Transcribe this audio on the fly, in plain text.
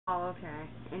Oh, okay.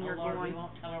 And you're Lord, going. we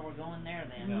won't tell her we're going there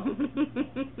then. No.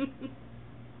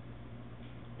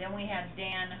 Then we had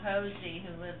Dan Hosey,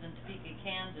 who lives in Topeka,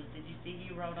 Kansas. Did you see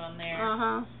he wrote on there?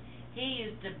 Uh-huh. He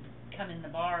used to come in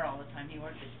the bar all the time. He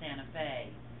worked at Santa Fe,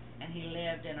 and he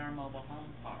lived in our mobile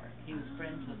home park. He was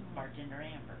friends with bartender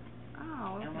Amber.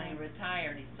 Oh, okay. And when he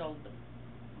retired, he sold the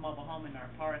mobile home in our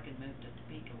park and moved to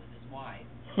Topeka with his wife.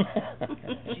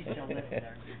 She still lives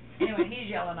there. Anyway, he's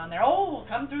yelling on there, "Oh,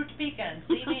 come through Topeka and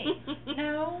see me."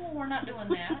 No, we're not doing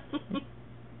that.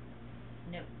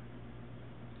 No.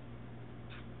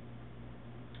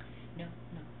 No,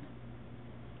 no, no.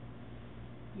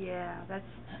 Yeah, that's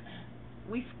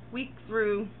we squeaked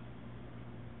through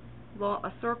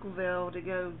a Circleville to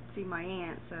go see my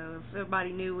aunt. So if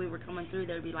everybody knew we were coming through,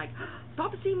 they'd be like,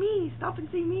 "Stop and see me! Stop and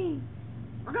see me!"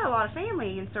 I got a lot of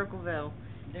family in Circleville.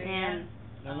 And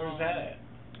now where's that at?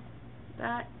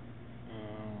 That.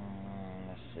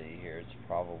 Let's see here. It's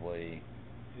probably.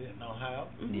 You didn't know how?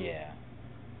 Mm-hmm. Yeah.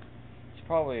 It's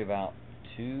probably about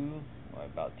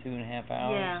 2.5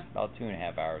 hours? Yeah. About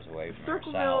 2.5 hours away from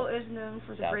Circleville our is known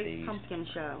for the Great southeast. Pumpkin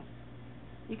Show.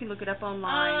 You can look it up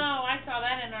online. Oh, I saw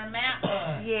that in our map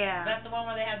book. Yeah. That's the one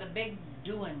where they have the big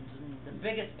doings and the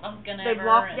biggest pumpkin They ever.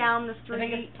 walk down the The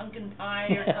street. biggest pumpkin pie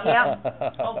or something. Yep.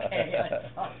 Okay, I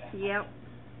saw that. Yep.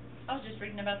 I was just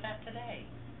reading about that today.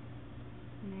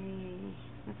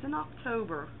 It's in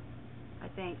October, I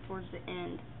think, towards the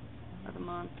end of the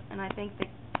month, and I think that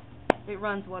it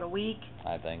runs a week.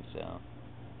 I think so.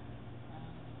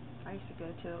 I used to go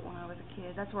to it when I was a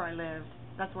kid. That's where I lived.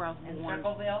 That's where I was born. In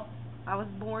Circleville? I was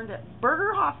born at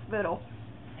Burger Hospital.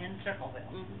 In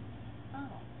Circleville. Mm-hmm.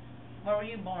 Oh. Where were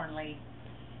you born, Lee?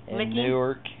 In Licking.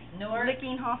 Newark. Newark?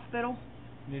 Licking Hospital.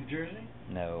 New Jersey?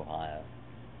 No, Ohio.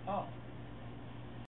 Oh.